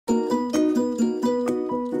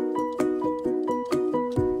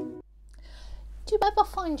ever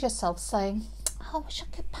find yourself saying, oh, I wish I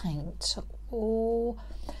could paint? Or,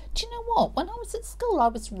 do you know what? When I was at school, I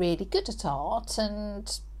was really good at art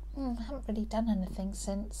and haven't really done anything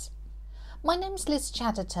since. My name's Liz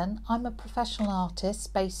Chaderton. I'm a professional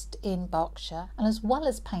artist based in Berkshire, and as well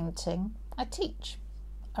as painting, I teach.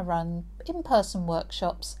 I run in-person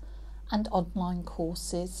workshops and online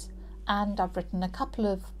courses, and I've written a couple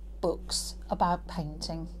of books about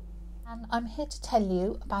painting. And I'm here to tell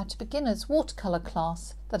you about a beginner's watercolour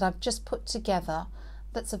class that I've just put together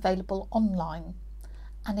that's available online,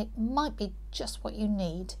 and it might be just what you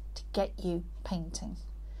need to get you painting.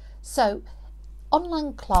 So,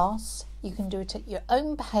 online class, you can do it at your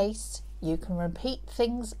own pace, you can repeat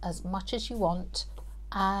things as much as you want,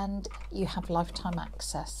 and you have lifetime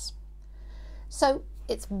access. So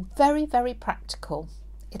it's very, very practical.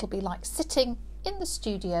 It'll be like sitting in the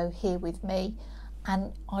studio here with me,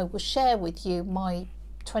 and I will share with you my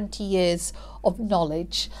 20 years of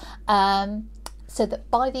knowledge, so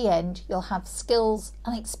that by the end you'll have skills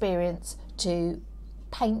and experience to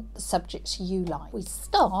paint the subjects you like. We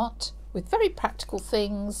start with very practical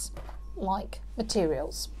things like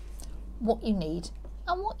materials, what you need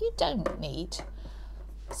and what you don't need.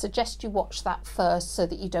 I suggest you watch that first so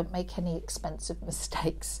that you don't make any expensive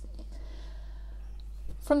mistakes.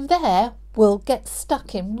 From there, we'll get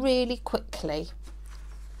stuck in really quickly.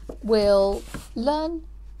 We'll learn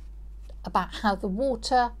about how the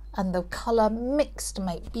water and the colour mix to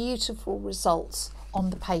make beautiful results on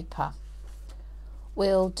the paper.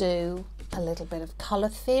 We'll do a little bit of colour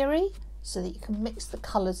theory so that you can mix the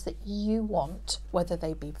colours that you want, whether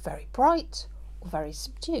they be very bright or very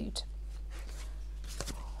subdued.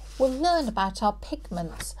 We'll learn about our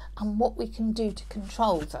pigments and what we can do to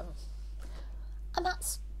control them. And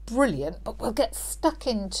that's brilliant, but we'll get stuck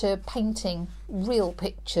into painting real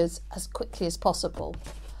pictures as quickly as possible.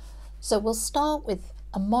 So we'll start with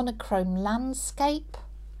a monochrome landscape,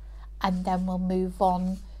 and then we'll move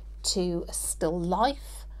on to a still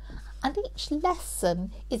life, and each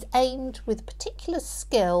lesson is aimed with particular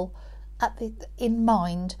skill in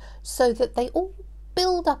mind, so that they all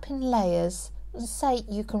build up in layers, and say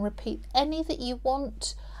you can repeat any that you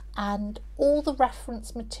want, and all the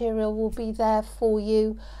reference material will be there for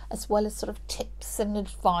you, as well as sort of tips and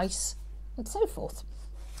advice and so forth.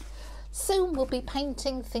 Soon we'll be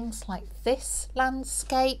painting things like this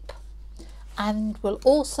landscape, and we'll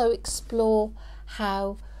also explore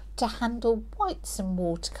how to handle whites in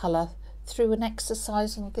watercolour through an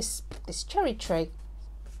exercise on this cherry tree.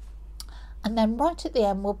 And then right at the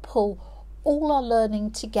end we'll pull all our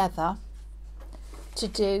learning together to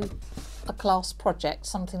do a class project,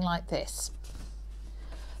 something like this.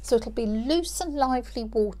 So it'll be loose and lively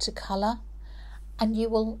watercolour, and you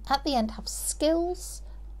will at the end have skills,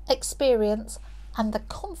 experience and the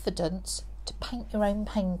confidence to paint your own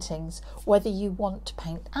paintings, whether you want to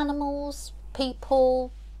paint animals,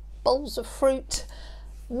 people, bowls of fruit,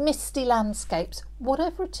 misty landscapes,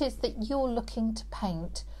 whatever it is that you're looking to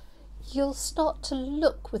paint, you'll start to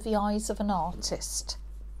look with the eyes of an artist.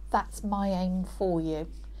 That's my aim for you.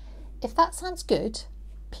 If that sounds good,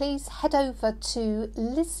 please head over to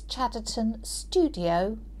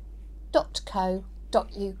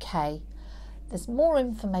lizchadertonstudio.co.uk. There's more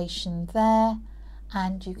information there,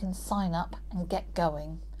 and you can sign up and get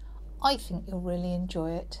going. I think you'll really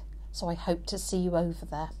enjoy it, so I hope to see you over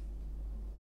there.